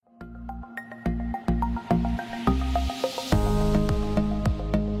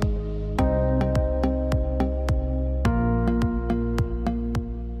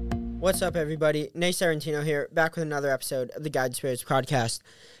What's up, everybody? Nate Sarantino here, back with another episode of the Guided Spirits podcast.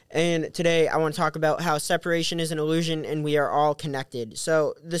 And today I want to talk about how separation is an illusion and we are all connected.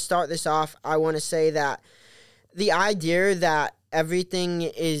 So to start this off, I want to say that the idea that everything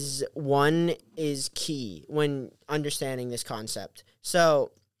is one is key when understanding this concept.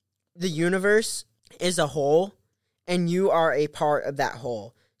 So the universe is a whole, and you are a part of that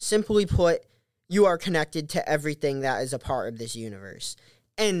whole. Simply put, you are connected to everything that is a part of this universe.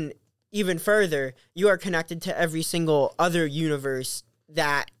 And even further, you are connected to every single other universe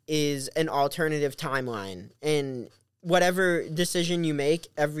that is an alternative timeline. And whatever decision you make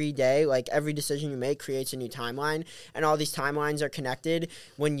every day, like every decision you make creates a new timeline. And all these timelines are connected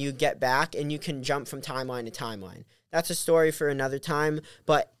when you get back, and you can jump from timeline to timeline. That's a story for another time,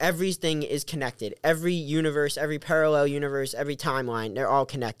 but everything is connected. Every universe, every parallel universe, every timeline, they're all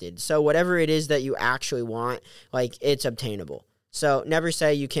connected. So whatever it is that you actually want, like, it's obtainable. So never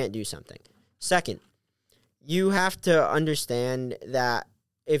say you can't do something. Second, you have to understand that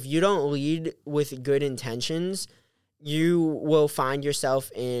if you don't lead with good intentions, you will find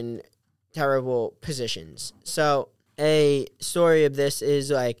yourself in terrible positions. So a story of this is,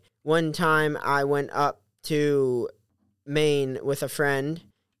 like, one time I went up to Maine with a friend,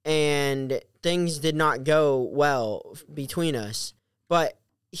 and things did not go well between us, but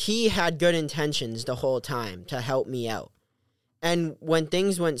he had good intentions the whole time to help me out. And when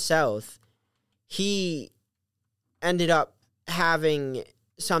things went south, he ended up having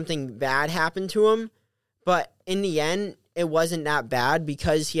something bad happen to him. But in the end, it wasn't that bad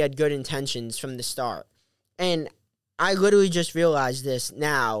because he had good intentions from the start. And I literally just realized this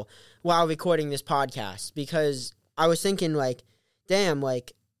now while recording this podcast, because I was thinking, like, damn,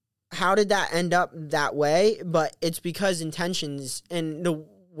 like, how did that end up that way? But it's because intentions and the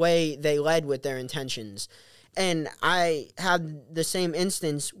way they led with their intentions. And I had the same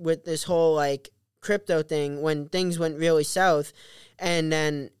instance with this whole, like, crypto thing when things went really south. And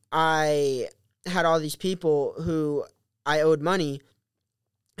then I had all these people who I owed money,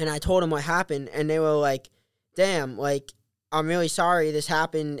 and I told them what happened, and they were like, damn, like, I'm really sorry this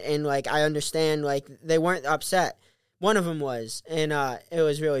happened, and, like, I understand. Like, they weren't upset. One of them was, and it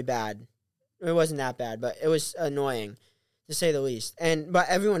was really bad. It wasn't that bad, but it was annoying, to say the least. But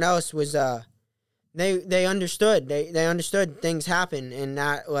everyone else was, they understood. They understood things happen, and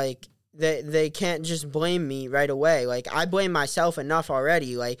that, like, they can't just blame me right away. Like, I blame myself enough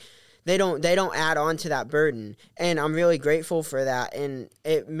already. Like, they don't add on to that burden, and I'm really grateful for that. And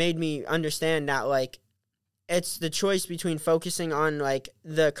it made me understand that, like, it's the choice between focusing on, like,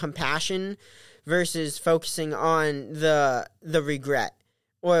 the compassion versus focusing on the regret,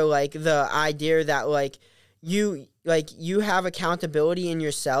 or, like, the idea that, like, you have accountability in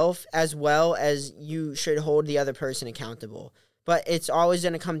yourself as well as you should hold the other person accountable. But it's always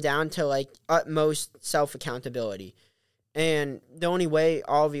going to come down to, like, utmost self-accountability. And the only way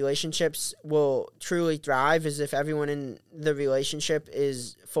all relationships will truly thrive is if everyone in the relationship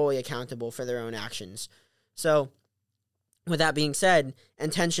is fully accountable for their own actions. So, with that being said,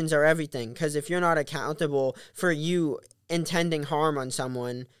 intentions are everything. Because if you're not accountable for you intending harm on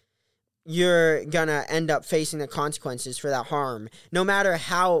someone, you're going to end up facing the consequences for that harm. No matter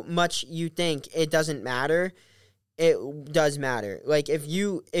how much you think it doesn't matter, it does matter. Like, if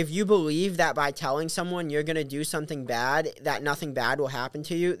you believe that by telling someone you're going to do something bad, that nothing bad will happen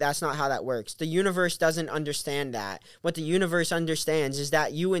to you, that's not how that works. The universe doesn't understand that. What the universe understands is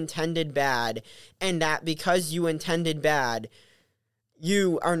that you intended bad, and that because you intended bad,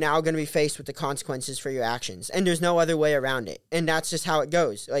 you are now going to be faced with the consequences for your actions. And there's no other way around it. And that's just how it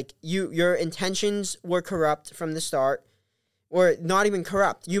goes. Like, your intentions were corrupt from the start. Or not even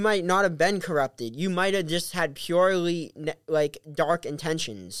corrupt. You might not have been corrupted. You might have just had purely, like, dark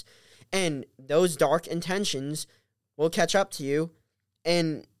intentions. And those dark intentions will catch up to you,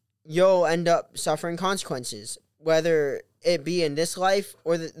 and you'll end up suffering consequences, whether it be in this life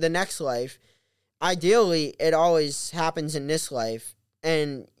or the next life. Ideally, it always happens in this life.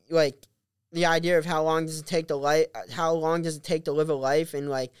 And, like, the idea of how long does it take to live a life, and,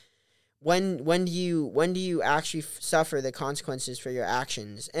 like, when do you actually suffer the consequences for your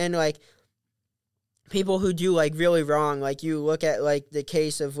actions? And, like, people who do, like, really wrong, like, you look at, like, the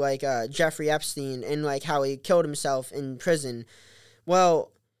case of, like, Jeffrey Epstein, and, like, how he killed himself in prison.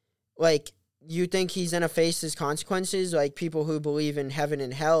 Well, like, you think he's going to face his consequences? Like, people who believe in heaven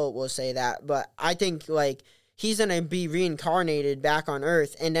and hell will say that. But I think, like, he's going to be reincarnated back on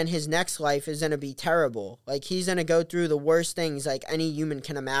Earth, and then his next life is going to be terrible. Like, he's going to go through the worst things, like, any human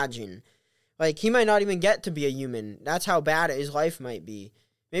can imagine. Like, he might not even get to be a human. That's how bad his life might be.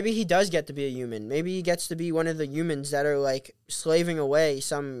 maybe he does get to be a human. Maybe he gets to be one of the humans that are, like, slaving away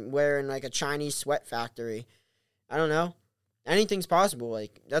somewhere in, like, a Chinese sweat factory. I don't know. Anything's possible.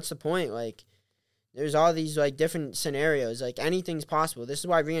 Like, that's the point. Like, there's all these, like, different scenarios. Like, anything's possible. This is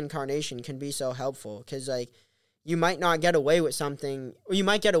why reincarnation can be so helpful. Because, like, you might not get away with something, or you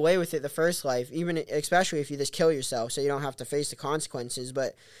might get away with it the first life, even especially if you just kill yourself so you don't have to face the consequences.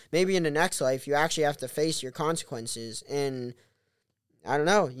 But maybe in the next life, you actually have to face your consequences. And I don't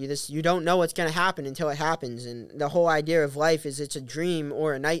know. You don't know what's going to happen until it happens. And the whole idea of life is it's a dream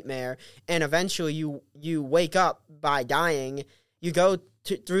or a nightmare. And eventually you wake up by dying. You go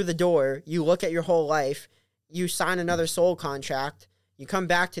through the door. You look at your whole life. You sign another soul contract. You come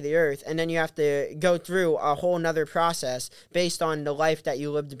back to the earth. And then you have to go through a whole nother process based on the life that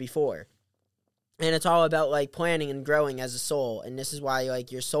you lived before. And it's all about, like, planning and growing as a soul. And this is why,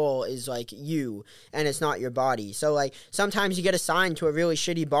 like, your soul is, like, you, and it's not your body. So, like, sometimes you get assigned to a really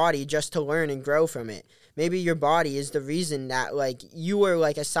shitty body just to learn and grow from it. Maybe your body is the reason that, like, you were,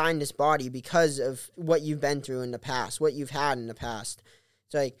 like, assigned this body because of what you've been through in the past, what you've had in the past.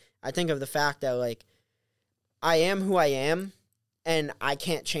 It's like, I think of the fact that, like, I am who I am, and I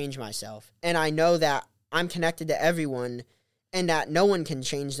can't change myself. And I know that I'm connected to everyone, and that no one can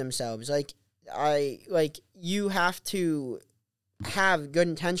change themselves. You have to have good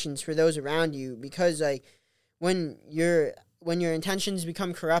intentions for those around you, because, like, when your intentions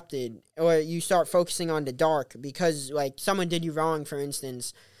become corrupted, or you start focusing on the dark because, like, someone did you wrong, for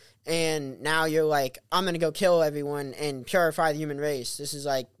instance, and now you're like, I'm going to go kill everyone and purify the human race. This is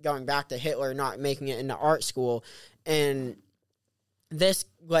like going back to Hitler not making it into art school. And this,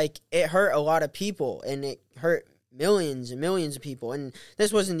 like, it hurt a lot of people, and it hurt millions and millions of people. And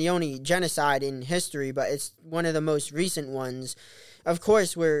this wasn't the only genocide in history, but it's one of the most recent ones. Of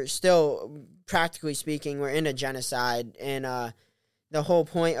course, we're still, practically speaking, we're in a genocide, and the whole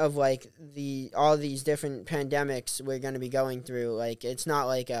point of, like, all these different pandemics we're going to be going through, like, it's not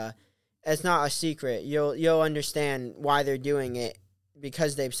a secret. You'll understand why they're doing it,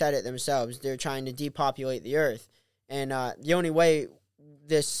 because they've said it themselves. They're trying to depopulate the earth, and the only way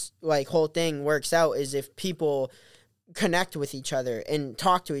this, like, whole thing works out is if people connect with each other and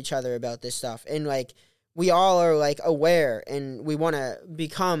talk to each other about this stuff. And, like, we all are, like, aware, and we want to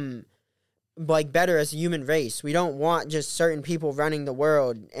become, like, better as a human race. We don't want just certain people running the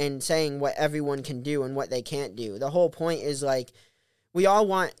world and saying what everyone can do and what they can't do. The whole point is, like, we all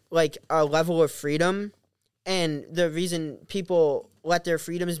want, like, a level of freedom, and the reason people let their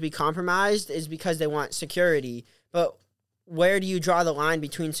freedoms be compromised is because they want security. But where do you draw the line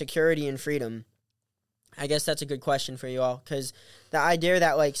between security and freedom? I guess that's a good question for you all, because the idea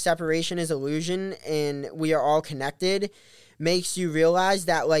that, like, separation is illusion and we are all connected makes you realize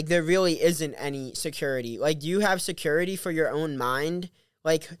that, like, there really isn't any security. Like, do you have security for your own mind?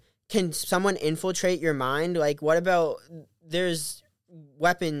 Like, can someone infiltrate your mind? Like, what about, there's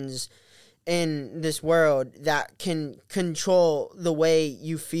weapons in this world that can control the way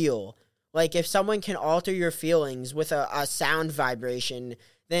you feel. Like, if someone can alter your feelings with a sound vibration,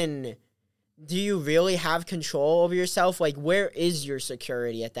 then do you really have control over yourself? Like, where is your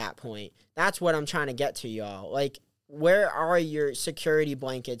security at that point? That's what I'm trying to get to, y'all. Like, where are your security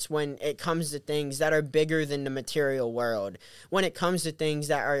blankets when it comes to things that are bigger than the material world? When it comes to things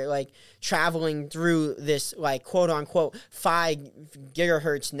that are, like, traveling through this, like, quote-unquote 5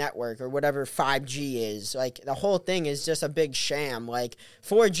 gigahertz network or whatever 5G is. Like, the whole thing is just a big sham. Like,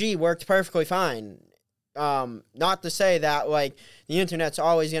 4G worked perfectly fine. Not to say that, like, the internet's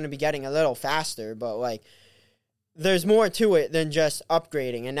always going to be getting a little faster, but, like, there's more to it than just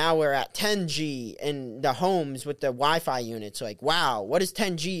upgrading. And now we're at 10G in the homes with the Wi-Fi units. Like, wow, what does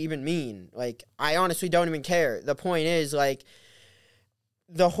 10G even mean? Like, I honestly don't even care. The point is, like,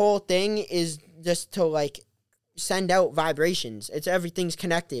 the whole thing is just to, like, send out vibrations. Everything's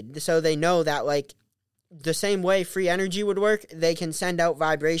connected. So they know that, like, the same way free energy would work, they can send out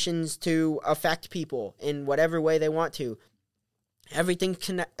vibrations to affect people in whatever way they want to. Everything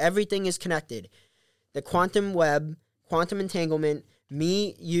is connected. The quantum web, quantum entanglement,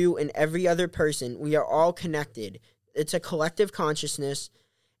 me, you, and every other person, we are all connected. It's a collective consciousness,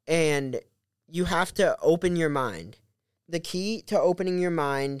 and you have to open your mind. The key to opening your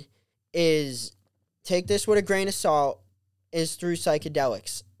mind is, take this with a grain of salt, is through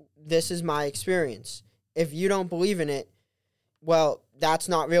psychedelics. This is my experience. If you don't believe in it, well, that's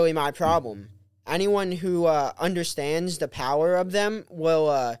not really my problem. Anyone who understands the power of them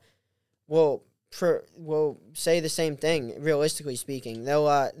will say the same thing. Realistically speaking,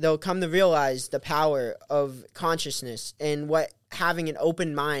 they'll come to realize the power of consciousness and what having an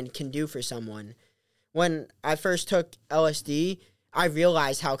open mind can do for someone. When I first took LSD, I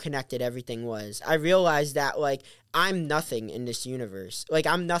realized how connected everything was. I realized that, like, I'm nothing in this universe. Like,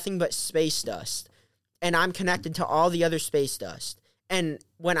 I'm nothing but space dust. And I'm connected to all the other space dust. And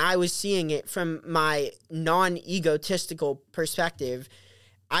when I was seeing it from my non-egotistical perspective,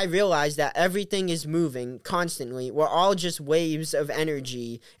 I realized that everything is moving constantly. We're all just waves of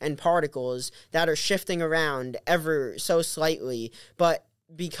energy and particles that are shifting around ever so slightly. But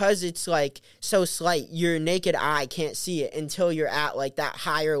because it's like so slight, your naked eye can't see it until you're at like that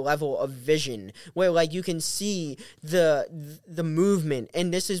higher level of vision where like you can see the movement.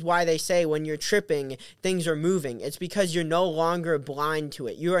 And this is why they say when you're tripping, things are moving. It's because you're no longer blind to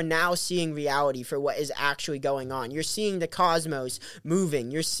it. You are now seeing reality for what is actually going on. You're seeing the cosmos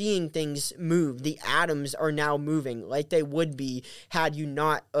moving. You're seeing things move. The atoms are now moving like they would be had you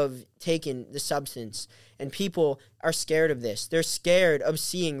not have taken the substance. And people are scared of this. They're scared of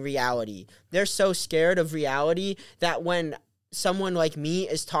seeing reality. They're so scared of reality that when someone like me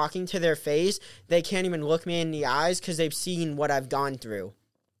is talking to their face, they can't even look me in the eyes because they've seen what I've gone through.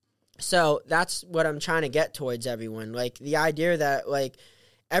 So that's what I'm trying to get towards everyone. Like the idea that like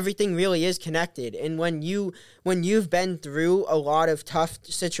everything really is connected. And when you've been through a lot of tough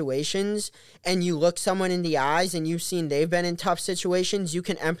situations and you look someone in the eyes and you've seen they've been in tough situations, you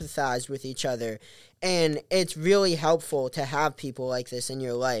can empathize with each other. And it's really helpful to have people like this in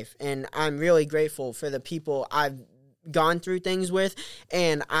your life. And I'm really grateful for the people I've gone through things with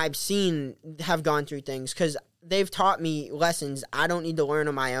and I've seen have gone through things because they've taught me lessons I don't need to learn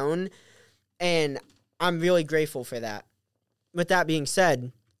on my own. And I'm really grateful for that. With that being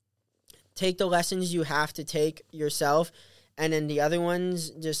said, take the lessons you have to take yourself, and then the other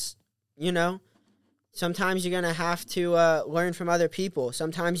ones, just, sometimes you're going to have to learn from other people.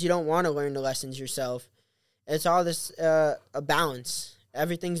 Sometimes you don't want to learn the lessons yourself. It's all this, a balance.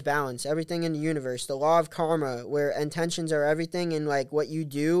 Everything's balance. Everything in the universe. The law of karma, where intentions are everything, and, like, what you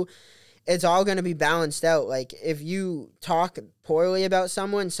do, it's all going to be balanced out. Like, if you talk poorly about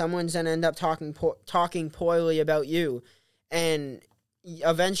someone's going to end up talking poorly about you. And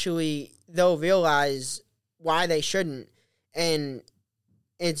eventually they'll realize why they shouldn't, and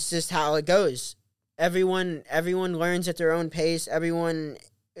it's just how it goes. Everyone learns at their own pace. Everyone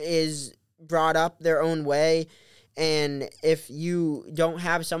is brought up their own way, and if you don't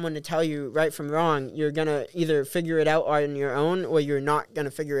have someone to tell you right from wrong, you're gonna either figure it out on your own or you're not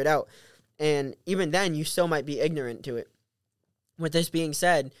gonna figure it out, and even then you still might be ignorant to it. With this being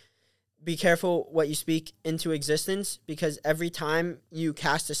said, be careful what you speak into existence, because every time you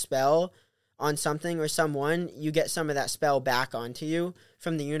cast a spell on something or someone, you get some of that spell back onto you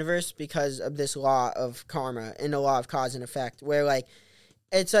from the universe because of this law of karma and the law of cause and effect, where like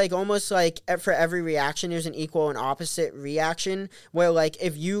it's like almost like for every reaction there's an equal and opposite reaction, where like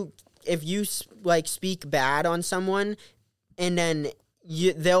if you like speak bad on someone, and then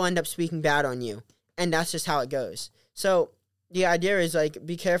they'll end up speaking bad on you, and that's just how it goes. So the idea is, like,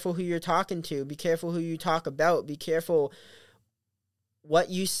 be careful who you're talking to. Be careful who you talk about. Be careful what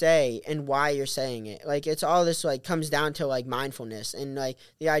you say and why you're saying it. Like, it's all this, like, comes down to, like, mindfulness. And, like,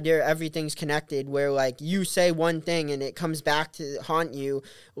 the idea everything's connected, where, like, you say one thing and it comes back to haunt you,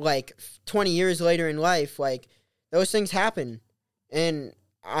 like, 20 years later in life. Like, those things happen. And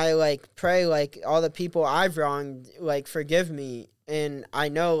I, like, pray, like, all the people I've wronged, like, forgive me. And I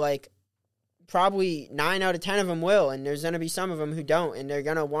know, like, probably 9 out of 10 of them will, and there's going to be some of them who don't, and they're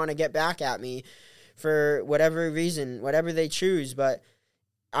going to want to get back at me for whatever reason, whatever they choose. But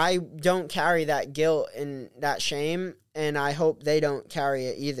I don't carry that guilt and that shame, and I hope they don't carry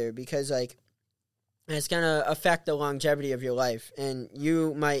it either, because, like, it's going to affect the longevity of your life, and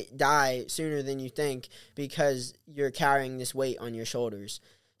you might die sooner than you think because you're carrying this weight on your shoulders.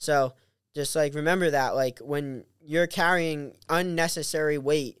 So just, like, remember that, like, when you're carrying unnecessary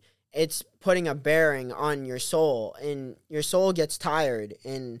weight, it's putting a bearing on your soul, and your soul gets tired,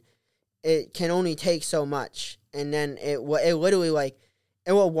 and it can only take so much, and then it literally, like,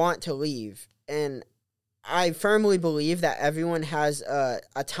 it will want to leave. And I firmly believe that everyone has a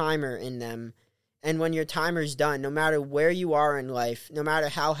timer in them, and when your timer's done, no matter where you are in life, no matter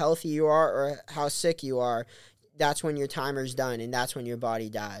how healthy you are or how sick you are, that's when your timer's done, and that's when your body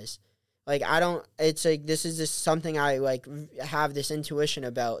dies. Like, it's like, this is just something I, like, have this intuition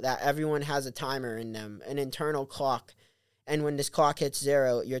about, that everyone has a timer in them, an internal clock. And when this clock hits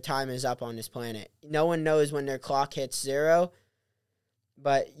 0, your time is up on this planet. No one knows when their clock hits 0,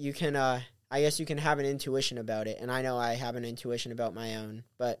 but you can, I guess you can have an intuition about it. And I know I have an intuition about my own,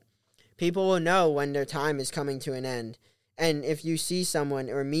 but people will know when their time is coming to an end. And if you see someone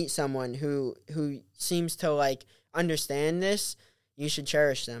or meet someone who seems to, like, understand this, you should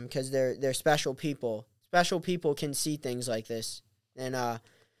cherish them, because they're special people. Special people can see things like this. And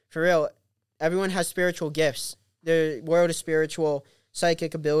for real, everyone has spiritual gifts. The world is spiritual,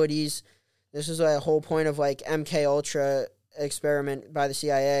 psychic abilities. This is a whole point of like MK Ultra experiment by the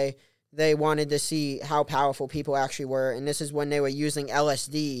CIA. They wanted to see how powerful people actually were, and this is when they were using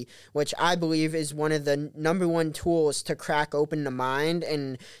LSD, which I believe is one of the number one tools to crack open the mind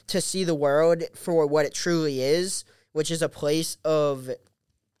and to see the world for what it truly is, which is a place of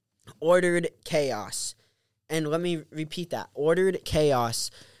ordered chaos. And let me repeat that. Ordered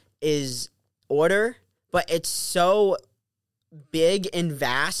chaos is order, but it's so big and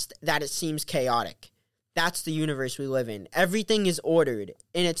vast that it seems chaotic. That's the universe we live in. Everything is ordered,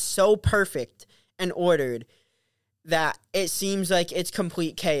 and it's so perfect and ordered that it seems like it's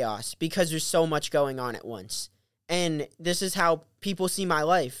complete chaos because there's so much going on at once. And this is how people see my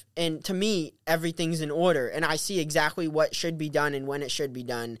life. And to me, everything's in order, and I see exactly what should be done and when it should be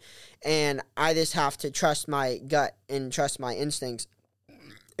done. And I just have to trust my gut and trust my instincts,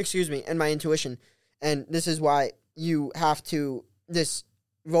 and my intuition. And this is why you have to just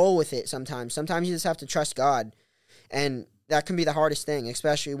roll with it sometimes. Sometimes you just have to trust God. And that can be the hardest thing,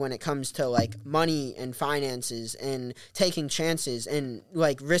 especially when it comes to like money and finances and taking chances and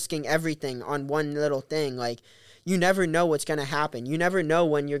like risking everything on one little thing. Like, you never know what's going to happen. You never know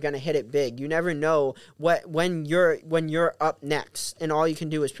when you're going to hit it big. You never know when you're up next, and all you can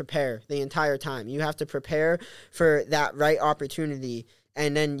do is prepare the entire time. You have to prepare for that right opportunity.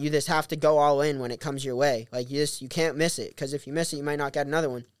 And then you just have to go all in when it comes your way. Like, you can't miss it, because if you miss it, you might not get another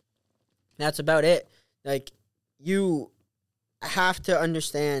one. That's about it. Like, you have to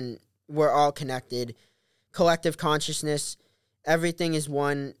understand we're all connected. Collective consciousness, everything is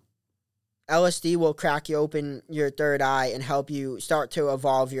one. LSD will crack you open your third eye and help you start to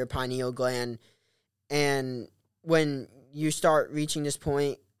evolve your pineal gland. And when you start reaching this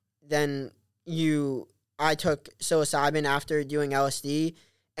point, then I took psilocybin after doing LSD,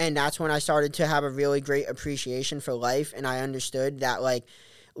 and that's when I started to have a really great appreciation for life, and I understood that, like,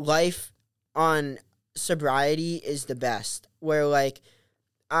 life on sobriety is the best, where, like,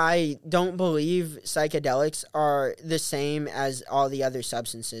 I don't believe psychedelics are the same as all the other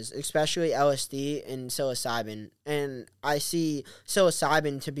substances, especially LSD and psilocybin, and I see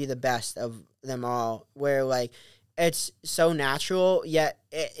psilocybin to be the best of them all, where, like, it's so natural, yet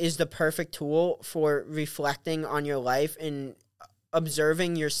it is the perfect tool for reflecting on your life and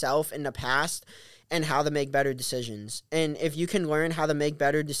observing yourself in the past and how to make better decisions. And if you can learn how to make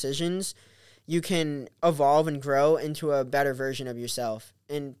better decisions, you can evolve and grow into a better version of yourself.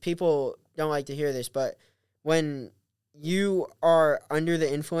 And people don't like to hear this, but when you are under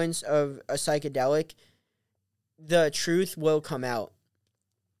the influence of a psychedelic, the truth will come out,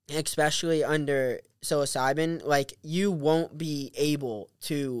 especially under psilocybin. Like, you won't be able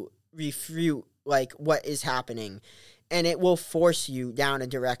to refute like what is happening, and it will force you down a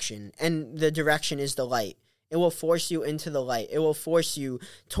direction, and the direction is the light. It will force you into the light. It will force you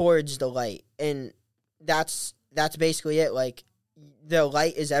towards the light, and that's basically it. Like, the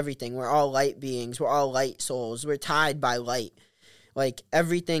light is everything. We're all light beings. We're all light souls. We're tied by light. Like,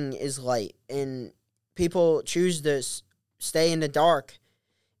 everything is light, and people choose to stay in the dark,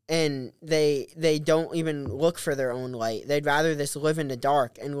 and they don't even look for their own light. They'd rather just live in the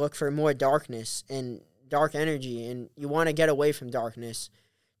dark and look for more darkness and dark energy, and you want to get away from darkness.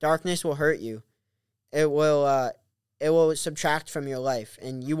 Darkness will hurt you. It will subtract from your life,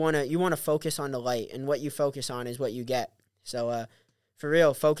 and you want to focus on the light, and what you focus on is what you get. So for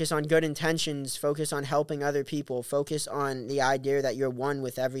real, focus on good intentions, focus on helping other people, focus on the idea that you're one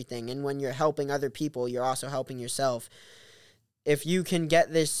with everything, and when you're helping other people, you're also helping yourself. If you can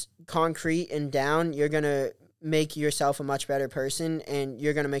get this concrete and down, you're going to make yourself a much better person, and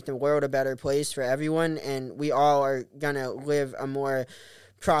you're going to make the world a better place for everyone, and we all are going to live a more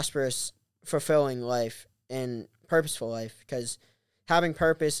prosperous, fulfilling life and purposeful life, because having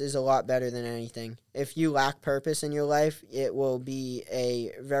purpose is a lot better than anything. If you lack purpose in your life, it will be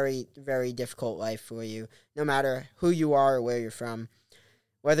a very, very difficult life for you, no matter who you are or where you're from.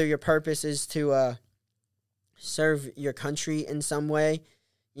 Whether your purpose is to serve your country in some way.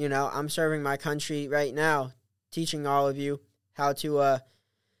 You know, I'm serving my country right now, teaching all of you how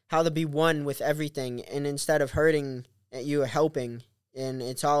to be one with everything, and instead of hurting, you are helping. And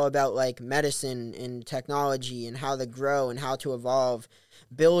it's all about like medicine and technology and how to grow and how to evolve.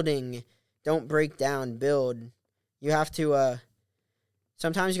 Building, don't break down, build. You have to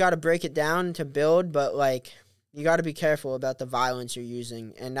sometimes you got to break it down to build, but like you got to be careful about the violence you're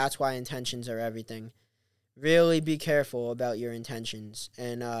using, and that's why intentions are everything. Really be careful about your intentions,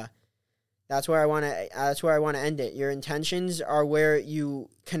 and that's where I want to end it. Your intentions are where you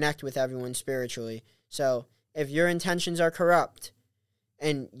connect with everyone spiritually. So if your intentions are corrupt,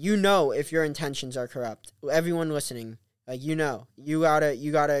 And you know if your intentions are corrupt. Everyone listening, you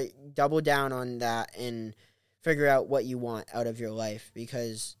gotta double down on that and figure out what you want out of your life,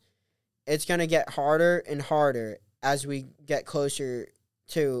 because it's gonna get harder and harder as we get closer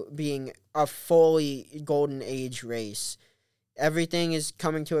to being a fully golden age race. Everything is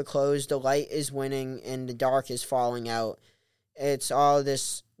coming to a close. The light is winning and the dark is falling out. It's all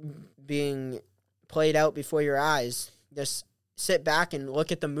this being played out before your eyes. Just sit back and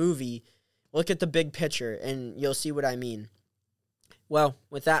look at the movie. Look at the big picture, and you'll see what I mean. Well,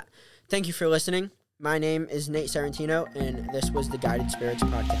 with that, thank you for listening. My name is Nate Sarantino, and this was the Guided Spirits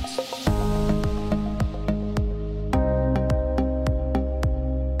Podcast.